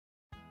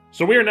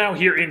So we are now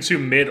here into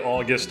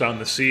mid-August on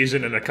the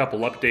season, and a couple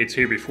updates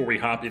here before we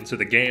hop into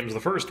the games.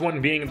 The first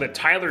one being that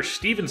Tyler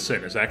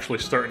Stevenson is actually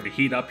starting to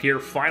heat up here,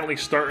 finally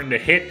starting to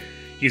hit.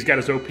 He's got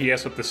his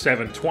OPS up to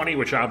 720,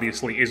 which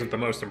obviously isn't the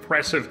most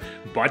impressive,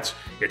 but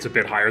it's a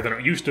bit higher than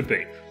it used to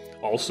be.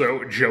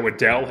 Also, Joe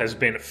Adell has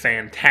been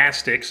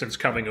fantastic since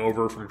coming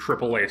over from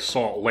AAA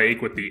Salt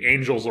Lake with the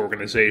Angels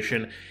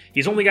organization.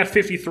 He's only got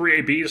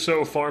 53 ABs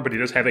so far, but he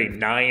does have a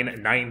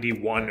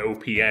 991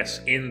 OPS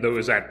in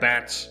those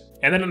at-bats.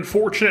 And then,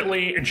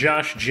 unfortunately,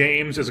 Josh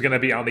James is going to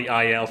be on the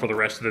IL for the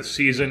rest of the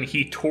season.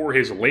 He tore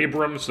his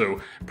labrum,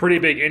 so pretty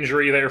big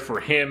injury there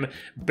for him.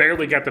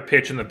 Barely got to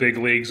pitch in the big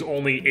leagues,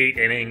 only 8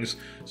 innings,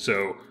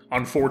 so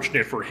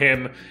unfortunate for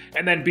him.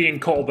 And then being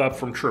called up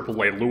from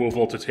AAA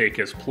Louisville to take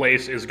his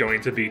place is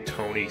going to be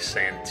Tony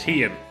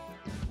Santillan.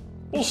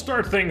 We'll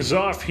start things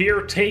off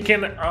here,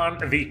 taking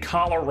on the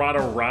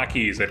Colorado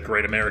Rockies at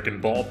Great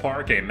American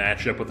Ballpark, a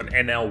matchup with an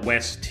NL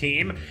West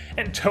team.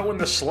 And toeing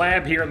the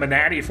slab here in the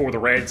Natty for the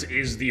Reds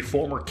is the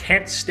former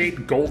Kent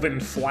State Golden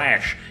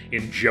Flash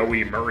in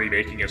Joey Murray,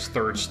 making his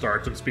third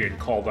start since being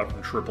called up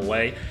from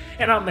AAA.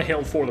 And on the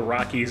hill for the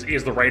Rockies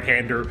is the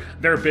right-hander,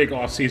 their big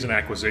offseason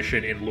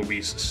acquisition in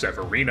Luis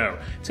Severino.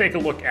 Take a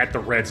look at the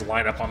Reds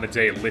lineup on the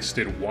day,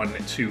 listed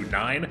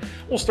 1-2-9.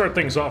 We'll start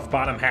things off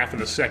bottom half of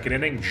the second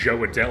inning. Joe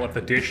Adell at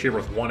the dish here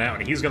with 1 out,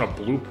 and he's going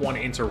to bloop one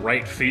into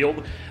right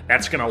field.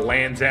 That's going to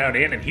land out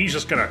in, and he's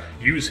just going to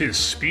use his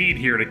speed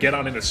here to get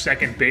on into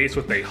second base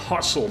with a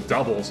hustle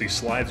double as he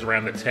slides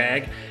around the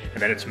tag.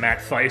 And then it's Matt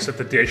Thaiss at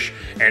the dish,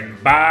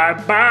 and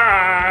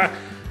bye-bye!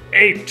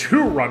 A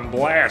 2-run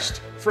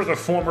blast for the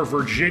former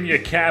Virginia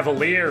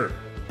Cavalier.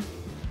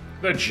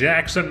 The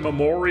Jackson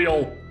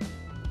Memorial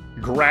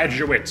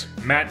graduate,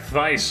 Matt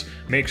Thaiss,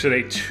 makes it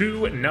a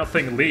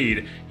 2-0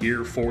 lead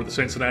here for the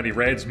Cincinnati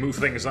Reds. Move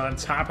things on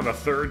top of the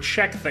third,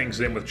 check things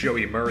in with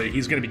Joey Murray.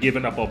 He's going to be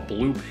giving up a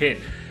bloop hit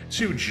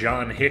to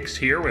John Hicks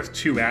here with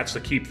 2 outs to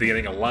keep the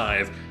inning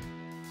alive.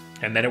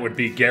 And then it would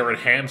be Garrett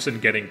Hampson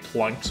getting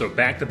plunked, so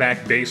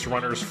back-to-back base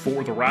runners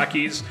for the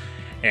Rockies.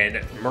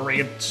 And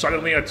Murray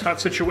suddenly in a tough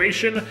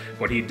situation,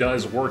 but he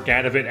does work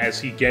out of it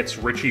as he gets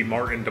Richie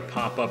Martin to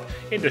pop up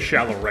into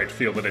shallow right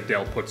field that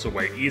Adell puts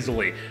away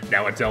easily.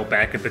 Now Adell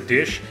back at the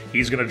dish.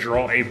 He's going to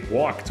draw a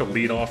walk to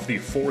lead off the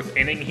 4th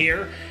inning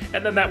here.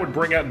 And then that would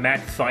bring up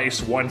Matt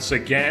Thaiss once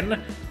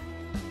again.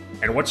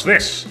 And what's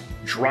this?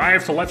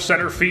 Drive to left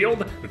center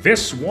field.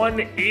 This one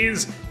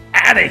is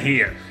out of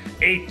here.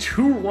 A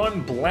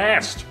 2-run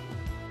blast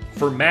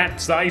for Matt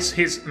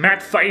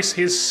Thaiss,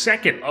 his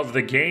second of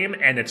the game,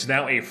 and it's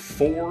now a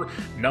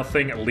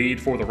 4-0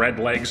 lead for the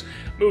Redlegs.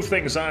 Move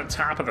things on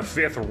top of the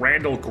 5th.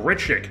 Randall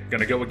Grichuk going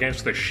to go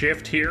against the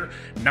shift here,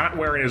 not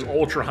wearing his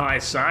ultra-high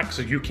socks,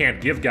 so you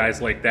can't give guys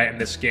like that in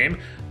this game.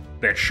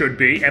 That should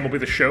be MLB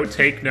The Show.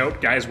 Take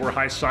note, guys wear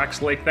high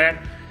socks like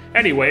that.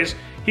 Anyways,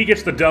 he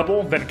gets the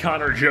double, then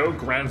Connor Joe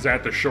grounds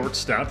out the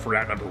shortstop for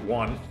out number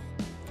 1.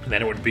 And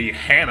then it would be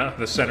Hannah,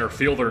 the center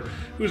fielder,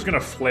 who's going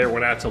to flare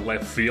one out to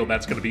left field.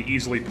 That's going to be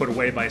easily put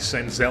away by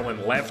Senzel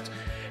in left.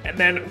 And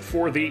then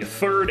for the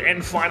 3rd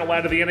and final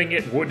out of the inning,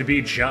 it would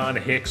be John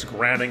Hicks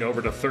grounding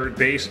over to third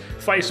base.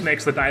 Thaiss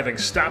makes the diving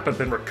stop, but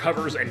then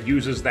recovers and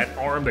uses that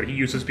arm that he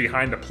uses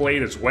behind the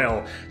plate as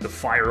well to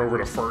fire over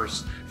to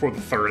first for the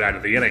 3rd out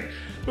of the inning.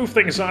 Move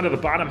things on to the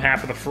bottom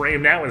half of the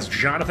frame now as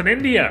Jonathan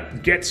India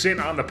gets in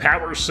on the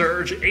power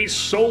surge. A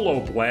solo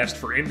blast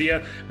for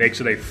India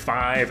makes it a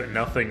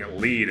 5-0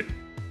 lead.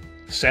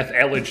 Seth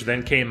Elledge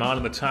then came on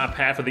in the top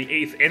half of the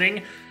 8th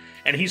inning,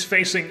 and he's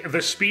facing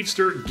the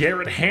speedster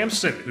Garrett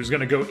Hampson, who's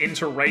going to go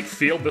into right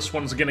field. This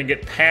one's going to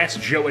get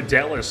past Joe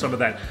Adell as some of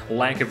that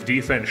lack of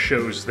defense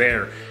shows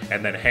there.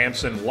 And then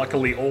Hampson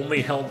luckily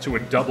only held to a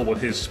double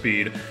with his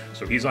speed,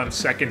 so he's on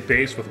second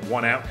base with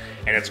 1 out.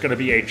 And it's going to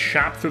be a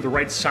chop through the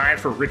right side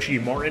for Richie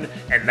Martin,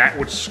 and that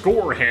would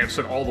score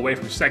Hampson all the way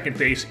from second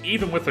base,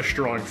 even with a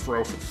strong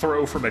throw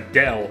from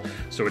Adell.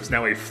 So it's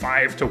now a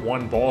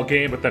 5-1 ball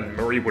game, but then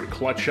Murray would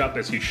clutch up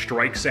as he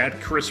strikes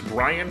at Chris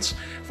Bryant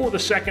for the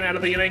 2nd out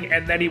of the inning,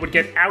 and then he would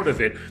get out of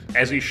it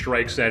as he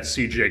strikes at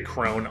CJ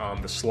Cron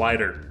on the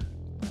slider.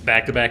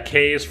 Back-to-back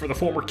Ks for the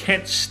former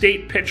Kent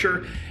State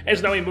pitcher,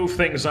 as now we move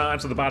things on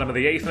to the bottom of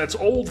the 8th, and it's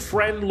old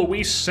friend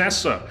Luis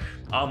Cessa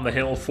on the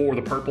hill for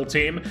the purple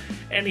team,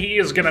 and he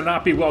is going to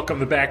not be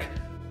welcomed back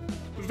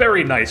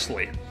very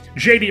nicely.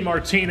 JD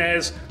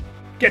Martinez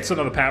gets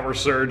another power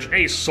surge,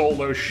 a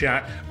solo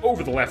shot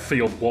over the left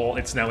field wall.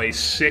 It's now a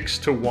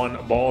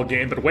 6-1 ball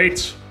game, but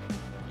wait,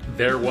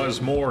 there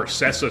was more.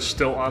 Cessa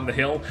still on the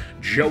hill.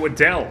 Joe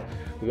Adell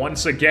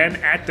once again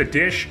at the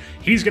dish.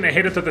 He's going to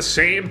hit it to the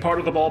same part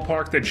of the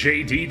ballpark that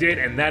JD did,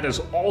 and that is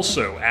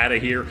also out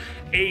of here.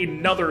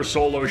 Another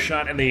solo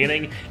shot in the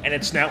inning, and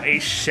it's now a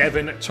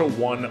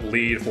 7-1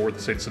 lead for the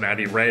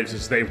Cincinnati Reds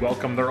as they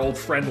welcome their old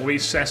friend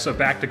Luis Cessa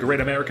back to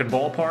Great American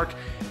Ballpark,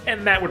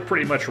 and that would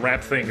pretty much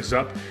wrap things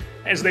up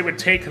as they would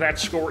take that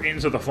score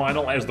into the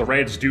final as the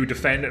Reds do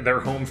defend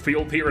their home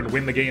field here and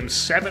win the game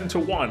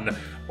 7-1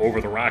 over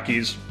the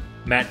Rockies.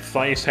 Matt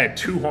Thaiss had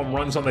 2 home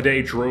runs on the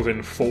day, drove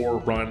in 4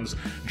 runs.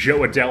 Joe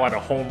Adell had a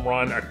home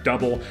run, a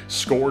double,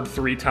 scored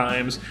 3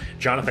 times.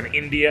 Jonathan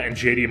India and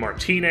JD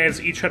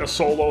Martinez each had a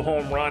solo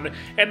home run.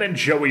 And then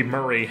Joey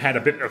Murray had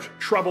a bit of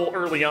trouble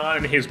early on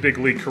in his big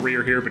league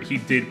career here, but he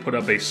did put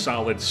up a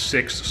solid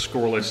 6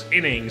 scoreless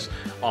innings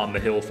on the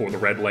hill for the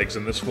Redlegs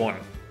in this one.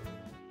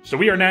 So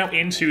we are now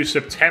into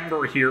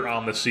September here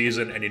on the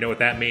season, and you know what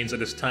that means.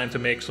 It is time to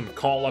make some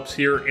call-ups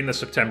here in the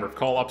September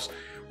call-ups.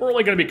 We're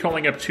only going to be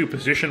calling up 2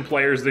 position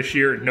players this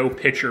year, no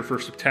pitcher for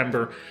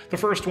September. The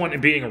first one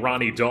being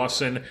Ronnie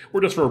Dawson.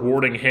 We're just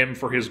rewarding him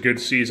for his good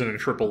season in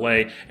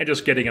AAA and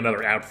just getting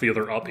another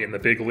outfielder up in the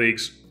big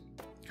leagues.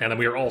 And then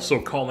we are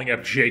also calling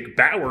up Jake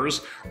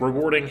Bauers,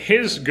 rewarding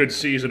his good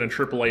season in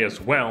AAA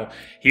as well.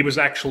 He was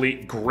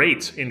actually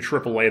great in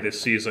AAA this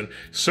season,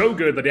 so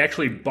good that he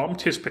actually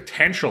bumped his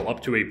potential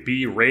up to a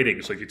B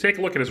rating. So if you take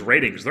a look at his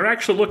ratings, they're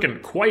actually looking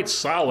quite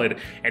solid,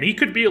 and he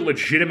could be a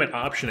legitimate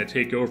option to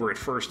take over at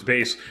first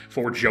base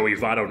for Joey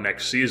Votto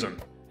next season.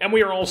 And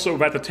we are also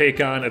about to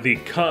take on the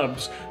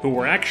Cubs, who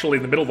are actually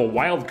in the middle of a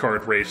wild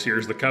card race here,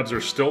 as the Cubs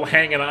are still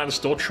hanging on,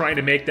 still trying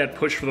to make that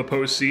push for the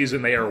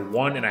postseason. They are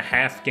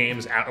 1.5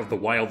 games out of the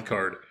wild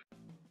card.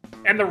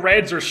 And the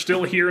Reds are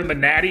still here in the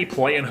Natty,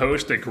 playing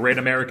host at Great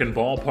American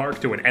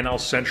Ballpark to an NL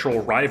Central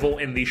rival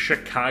in the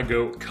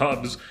Chicago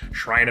Cubs,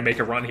 trying to make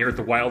a run here at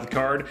the wild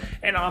card.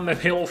 And on the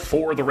hill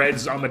for the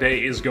Reds on the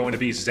day is going to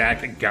be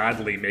Zach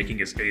Godley, making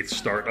his 8th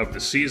start of the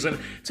season.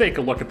 Take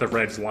a look at the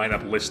Reds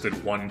lineup listed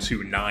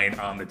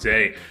 1-9 on the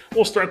day.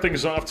 We'll start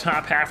things off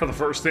top half of the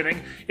first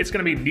inning. It's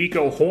going to be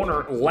Nico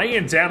Horner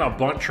laying down a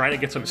bunt, trying to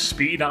get some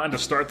speed on to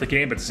start the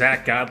game, but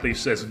Zach Godley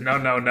says, no,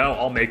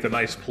 I'll make the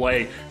nice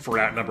play for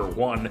out number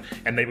 1.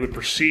 And they would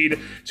proceed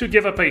to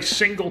give up a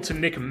single to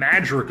Nick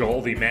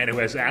Madrigal, the man who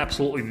has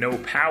absolutely no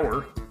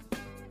power.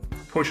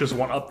 Pushes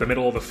one up the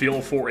middle of the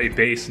field for a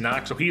base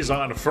knock, so he's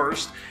on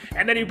first.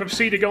 And then he would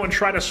proceed to go and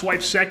try to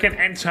swipe second,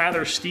 and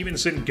Tyler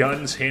Stevenson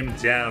guns him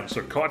down.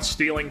 So caught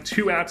stealing,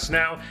 2 outs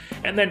now,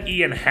 and then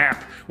Ian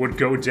Happ would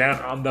go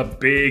down on the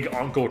big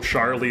Uncle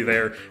Charlie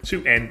there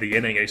to end the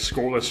inning. A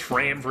scoreless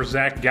frame for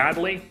Zach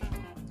Godley.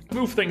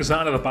 Move things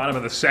on to the bottom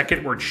of the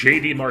second, where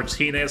JD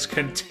Martinez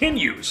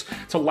continues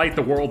to light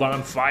the world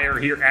on fire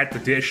here at the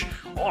dish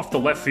off the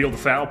left field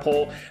foul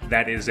pole.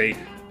 That is a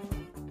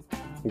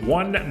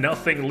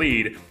 1-0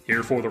 lead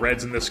here for the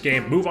Reds in this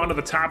game. Move on to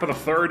the top of the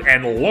third,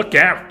 and look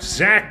out,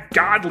 Zach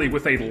Godley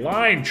with a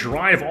line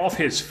drive off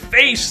his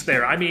face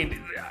there. I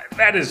mean,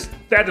 that is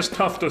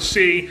tough to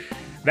see.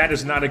 That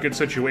is not a good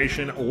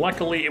situation.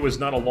 Luckily, it was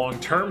not a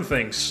long-term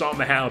thing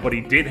somehow, but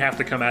he did have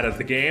to come out of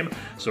the game.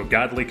 So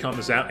Godley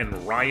comes out, and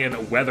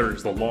Ryan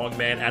Weathers, the long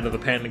man out of the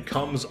pen,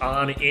 comes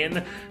on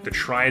in to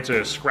try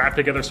to scrap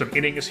together some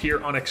innings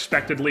here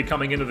unexpectedly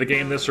coming into the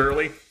game this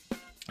early.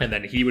 And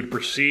then he would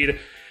proceed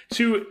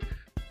to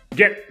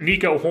get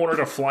Nico Horner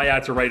to fly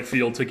out to right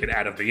field to get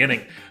out of the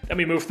inning. Then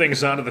we move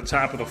things on to the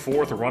top of the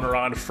fourth, a runner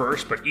on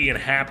first, but Ian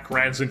Happ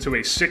grinds into a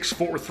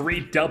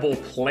 6-4-3 double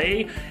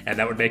play, and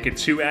that would make it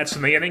 2 outs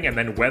in the inning, and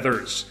then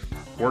Weathers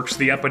works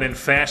the up and in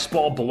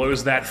fastball,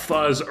 blows that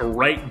fuzz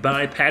right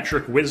by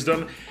Patrick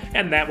Wisdom,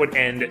 and that would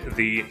end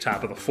the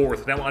top of the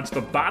fourth. Now on to the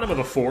bottom of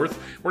the fourth,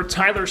 where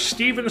Tyler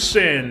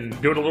Stevenson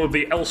doing a little of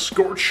the El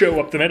Scorcho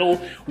up the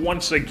middle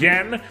once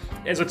again,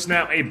 as it's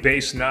now a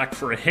base knock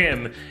for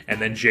him,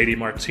 and then JD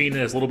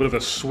Martinez, a little bit of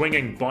a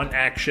swinging bunt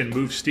action,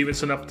 moves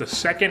Stevenson up to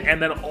second,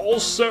 and then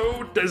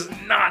also does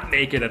not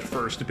make it at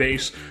first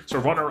base. So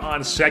runner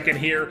on second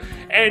here,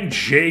 and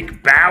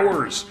Jake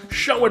Bauers,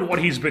 showing what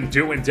he's been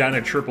doing down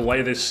in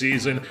AAA this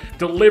season,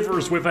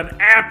 delivers with an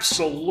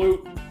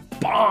absolute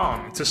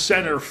bomb to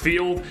center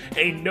field.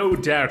 A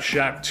no-doubt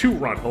shot,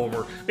 2-run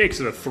homer, makes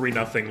it a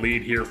 3-0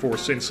 lead here for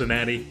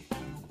Cincinnati.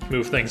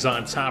 Move things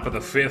on top of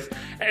the fifth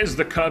as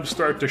the Cubs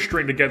start to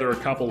string together a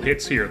couple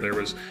hits here. There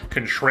was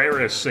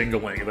Contreras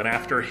singling, then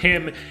after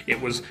him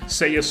it was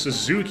Seiya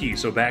Suzuki,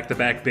 so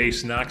back-to-back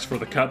base knocks for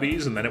the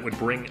Cubbies, and then it would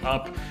bring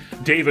up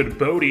David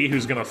Bodie,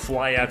 who's going to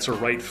fly out to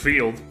right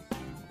field.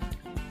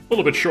 A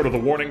little bit short of the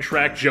warning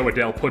track, Joe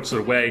Adell puts it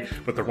away,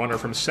 but the runner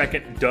from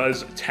second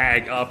does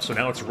tag up, so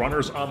now it's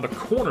runners on the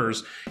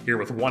corners here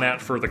with 1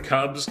 out for the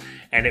Cubs,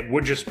 and it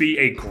would just be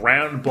a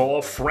ground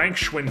ball. Frank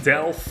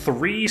Schwindel,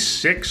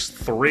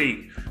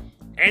 3-6-3.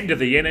 End of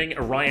the inning,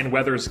 Ryan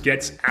Weathers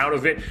gets out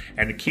of it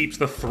and keeps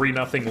the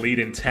 3-0 lead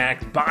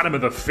intact. Bottom of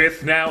the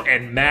fifth now,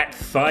 and Matt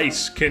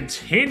Thaiss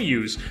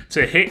continues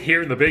to hit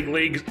here in the big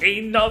leagues.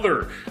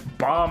 Another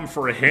bomb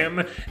for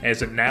him,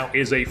 as it now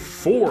is a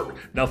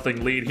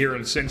 4-0 lead here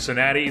in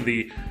Cincinnati.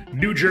 The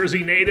New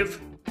Jersey native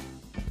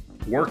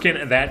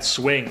working that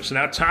swing. So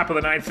now top of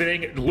the ninth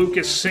inning,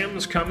 Lucas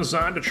Sims comes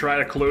on to try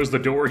to close the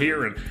door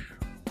here and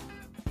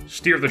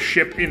steer the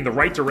ship in the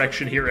right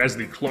direction here as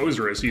the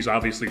closer, as he's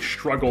obviously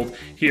struggled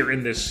here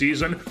in this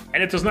season.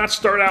 And it does not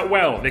start out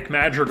well. Nick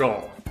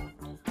Madrigal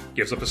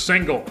gives up a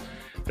single.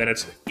 Then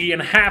it's Ian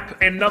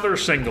Happ, another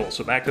single.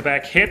 So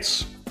back-to-back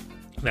hits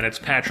Then it's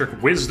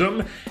Patrick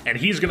Wisdom, and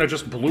he's going to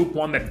just bloop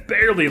one that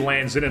barely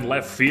lands in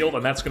left field,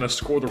 and that's going to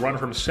score the run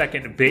from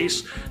second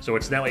base. So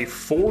it's now a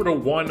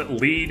 4-1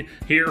 lead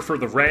here for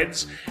the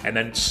Reds. And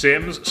then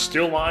Sims,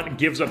 still on,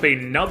 gives up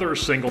another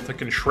single to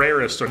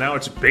Contreras. So now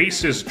it's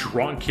bases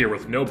drunk here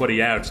with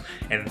nobody out,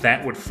 and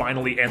that would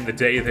finally end the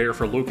day there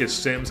for Lucas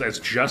Sims as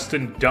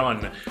Justin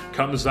Dunn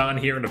comes on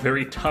here in a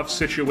very tough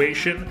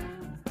situation.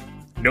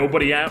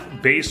 Nobody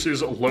out,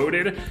 bases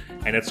loaded,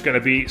 and it's going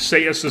to be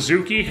Seiya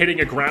Suzuki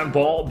hitting a ground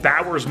ball.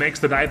 Bowers makes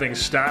the diving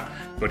stop,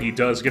 but he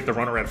does get the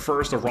runner at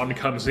first. A run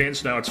comes in,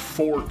 so now it's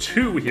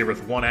 4-2 here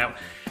with one out,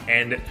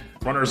 and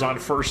runners on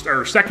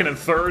second and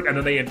third, and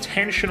then they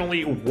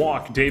intentionally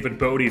walk David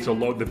Bodie to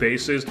load the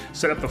bases,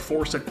 set up the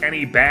force at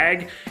any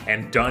bag,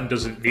 and Dunn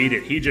doesn't need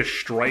it. He just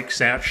strikes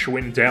out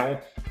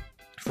Schwindel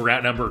for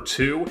out number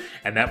 2,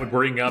 and that would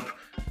bring up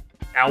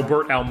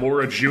Albert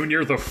Almora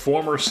Jr., the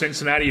former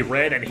Cincinnati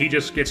Red, and he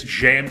just gets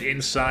jammed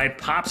inside,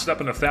 pops it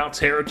up into foul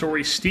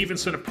territory.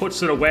 Stevenson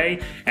puts it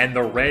away, and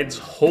the Reds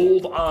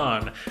hold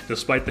on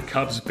despite the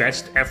Cubs'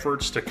 best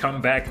efforts to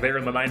come back there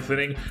in the ninth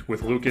inning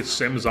with Lucas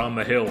Sims on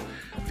the hill.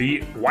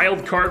 The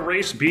wild card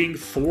race being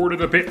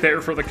thwarted a bit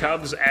there for the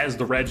Cubs as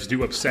the Reds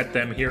do upset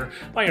them here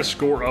by a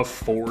score of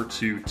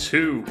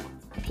 4-2.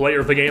 Player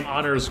of the game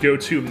honors go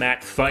to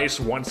Matt Theis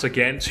once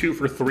again, 2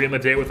 for 3 on the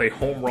day with a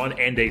home run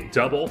and a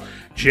double.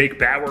 Jake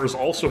Bowers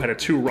also had a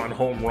 2-run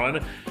home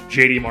run.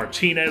 JD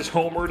Martinez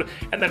homered,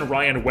 and then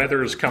Ryan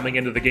Weathers coming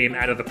into the game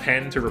out of the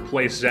pen to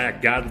replace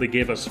Zach Godley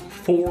gave us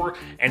 4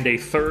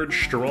 1/3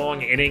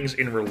 strong innings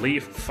in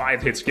relief,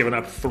 5 hits given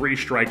up, 3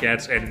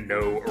 strikeouts, and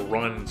no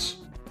runs.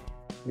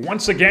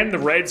 Once again, the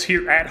Reds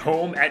here at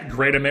home at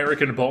Great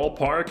American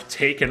Ballpark,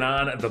 taking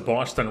on the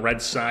Boston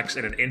Red Sox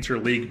in an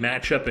interleague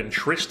matchup, and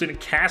Tristan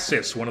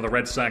Casas, one of the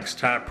Red Sox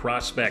top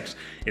prospects,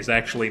 is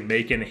actually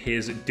making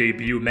his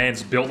debut.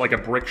 Man's built like a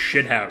brick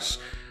shithouse.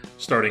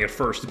 Starting at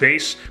first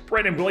base,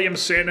 Brandon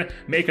Williamson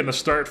making the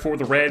start for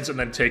the Reds, and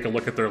then take a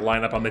look at their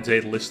lineup on the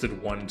day listed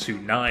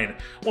 1-9.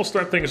 We'll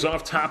start things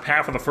off top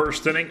half of the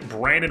first inning.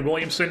 Brandon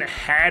Williamson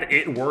had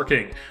it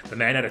working. The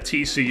man out of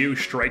TCU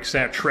strikes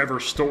out Trevor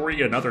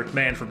Story, another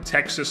man from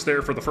Texas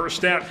there for the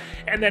first out,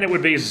 and then it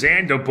would be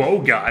Xander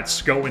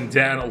Bogaerts going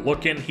down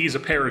looking. He's a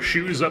pair of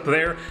shoes up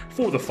there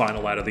for the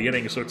final out of the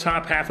inning. So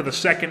top half of the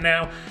second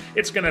now,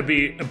 it's going to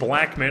be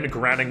Blackman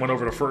grounding one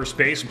over to first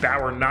base.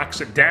 Bauer knocks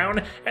it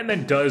down, and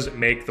then does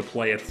make the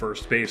play at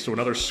first base. So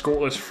another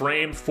scoreless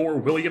frame for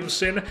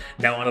Williamson.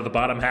 Now onto the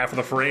bottom half of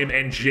the frame,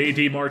 and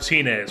JD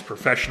Martinez,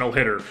 professional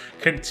hitter,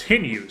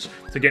 continues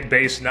to get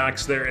base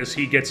knocks there as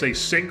he gets a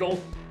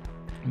single.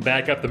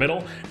 Back up the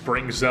middle,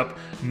 brings up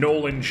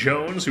Nolan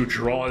Jones, who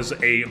draws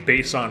a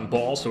base on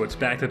ball, so it's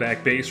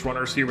back-to-back base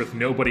runners here with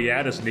nobody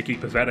out as Nicky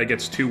Pivetta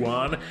gets 2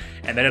 on,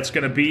 and then it's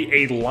going to be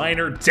a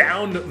liner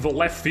down the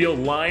left field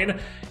line.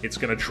 It's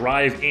going to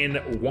drive in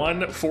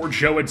 1 for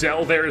Joe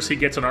Adell there as he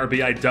gets an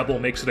RBI double,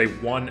 makes it a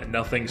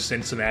 1-0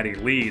 Cincinnati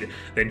lead.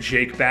 Then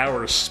Jake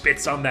Bowers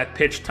spits on that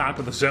pitch top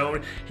of the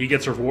zone. He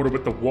gets rewarded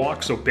with the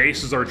walk, so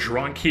bases are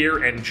drunk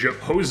here, and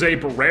Jose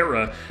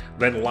Barrera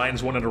then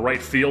lines one into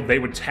right field. They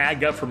would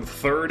tag up from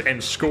third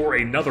and score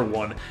another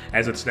one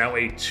as it's now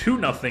a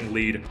 2-0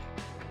 lead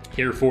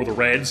here for the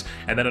Reds.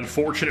 And then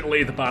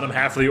unfortunately, the bottom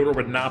half of the order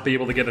would not be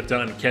able to get it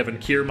done. Kevin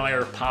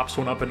Kiermaier pops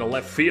one up into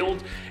left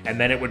field, and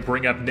then it would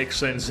bring up Nick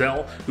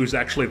Senzel, who's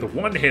actually the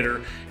one hitter,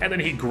 and then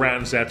he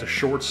grounds that to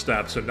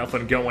shortstop. So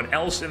nothing going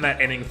else in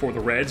that inning for the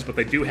Reds, but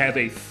they do have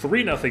a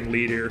 3-0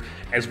 lead here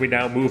as we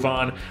now move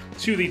on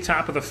to the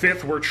top of the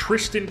fifth, where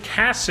Tristan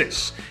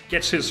Casas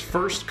gets his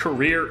first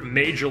career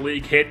major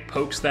league hit,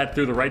 pokes that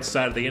through the right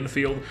side of the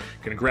infield.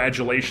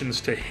 Congratulations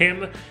to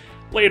him.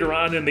 Later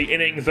on in the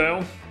inning,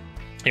 though,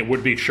 it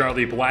would be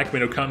Charlie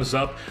Blackman who comes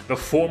up. The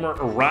former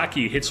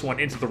Iraqi hits one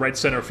into the right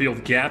center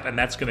field gap, and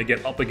that's going to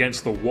get up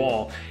against the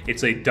wall.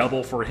 It's a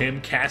double for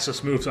him.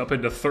 Casas moves up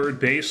into third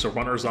base, so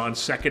runners on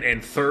second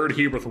and third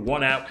here with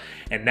 1 out.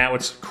 And now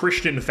it's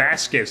Christian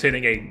Vasquez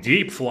hitting a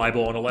deep fly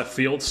ball in the left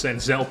field.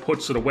 Senzel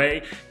puts it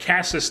away.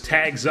 Casas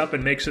tags up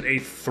and makes it a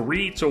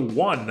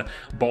 3-1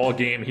 ball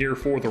game here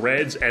for the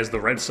Reds as the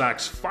Red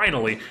Sox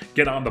finally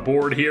get on the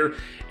board here.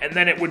 And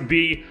then it would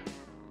be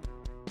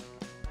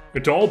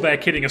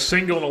Dahlbeck hitting a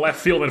single in the left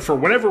field, and for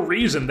whatever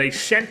reason, they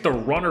sent the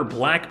runner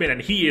Blackman, and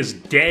he is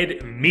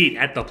dead meat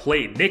at the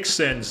plate. Nick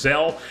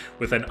Senzel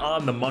with an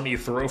on-the-money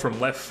throw from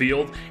left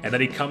field, and then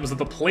he comes to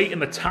the plate in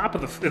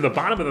the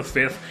bottom of the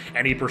fifth,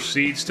 and he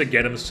proceeds to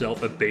get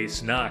himself a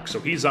base knock. So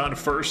he's on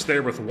first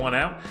there with 1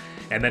 out,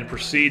 and then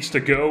proceeds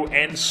to go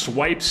and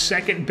swipe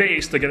second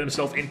base to get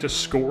himself into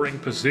scoring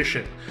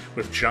position.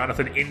 With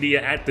Jonathan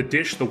India at the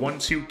dish, the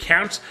 1-2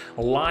 count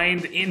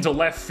lined into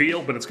left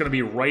field, but it's going to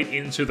be right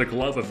into the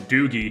glove of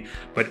Doogie,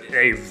 but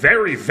a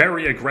very,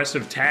 very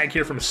aggressive tag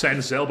here from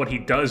Senzel, but he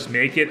does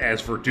make it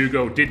as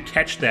Verdugo did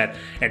catch that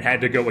and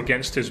had to go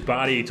against his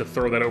body to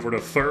throw that over to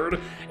third.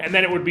 And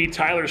then it would be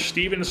Tyler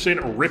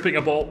Stevenson ripping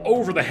a ball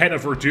over the head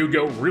of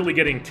Verdugo, really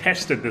getting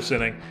tested this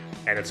inning.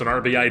 And it's an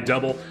RBI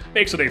double,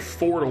 makes it a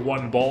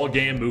 4-1 ball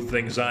game, move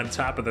things on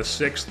top of the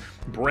 6th.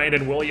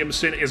 Brandon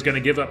Williamson is going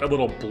to give up a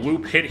little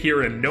bloop hit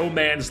here in no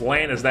man's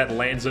land as that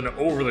lands in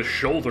over the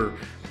shoulder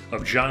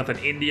of Jonathan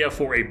India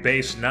for a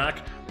base knock.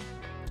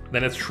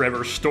 Then it's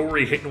Trevor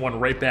Story hitting one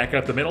right back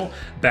up the middle.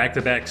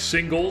 Back-to-back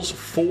singles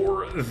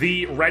for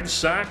the Red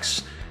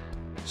Sox.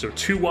 So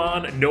 2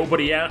 on,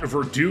 nobody out.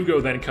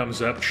 Verdugo then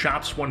comes up,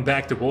 chops one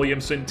back to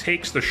Williamson,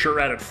 takes the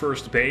shutout at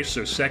first base,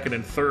 so 2nd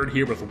and 3rd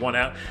here with 1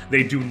 out.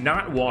 They do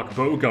not walk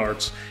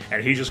Bogarts,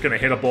 and he's just going to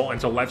hit a ball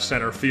into left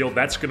center field.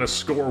 That's going to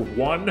score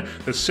 1.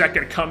 The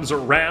 2nd comes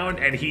around,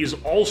 and he's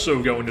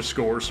also going to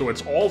score, so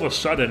it's all of a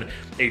sudden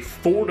a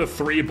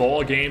 4-3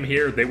 ball game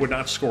here. They would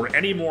not score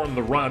any more in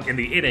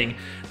the inning.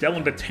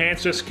 Dylan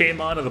Betances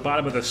came on at the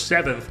bottom of the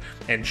 7th,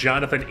 and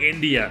Jonathan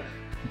India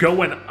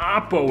going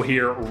oppo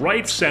here,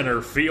 right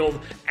center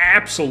field,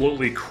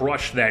 absolutely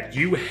crushed that.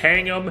 You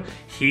hang him,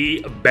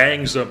 he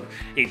bangs him.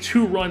 A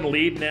 2-run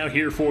lead now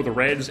here for the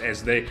Reds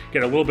as they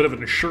get a little bit of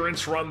an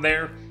insurance run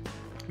there.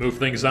 Move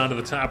things on to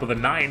the top of the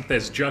 9th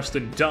as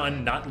Justin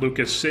Dunn, not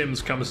Lucas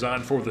Sims, comes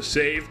on for the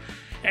save.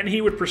 And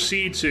he would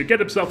proceed to get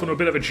himself into a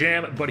bit of a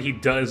jam, but he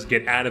does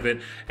get out of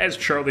it as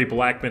Charlie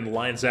Blackmon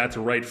lines out to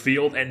right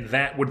field, and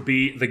that would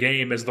be the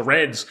game as the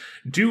Reds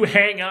do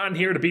hang on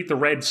here to beat the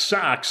Red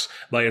Sox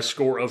by a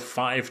score of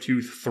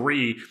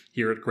 5-3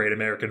 here at Great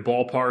American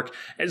Ballpark,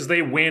 as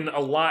they win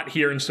a lot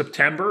here in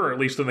September, or at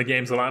least in the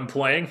games that I'm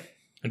playing.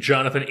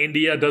 Jonathan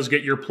India does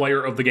get your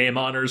player of the game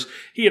honors.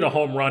 He had a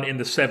home run in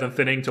the 7th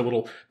inning to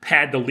little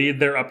pad the lead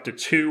there up to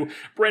 2.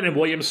 Brandon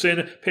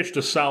Williamson pitched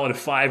a solid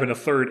 5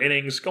 1/3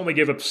 innings, only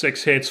gave up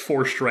 6 hits,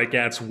 4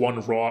 strikeouts,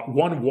 1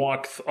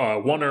 walk,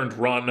 1 earned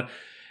run.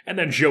 And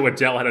then Joe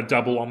Adell had a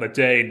double on the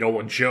day.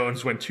 Nolan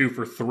Jones went 2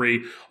 for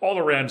 3. All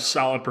around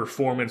solid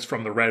performance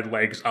from the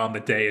Redlegs on the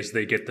day as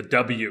they get the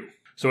W.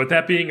 So with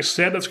that being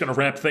said, that's going to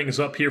wrap things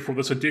up here for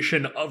this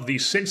edition of the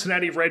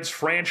Cincinnati Reds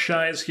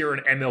franchise here in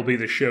MLB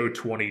The Show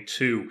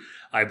 22.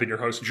 I've been your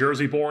host,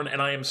 Jersey Born,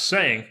 and I am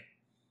saying,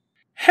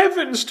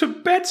 heavens to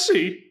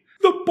Betsy!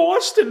 The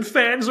Boston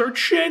fans are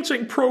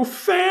chanting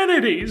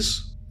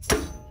profanities!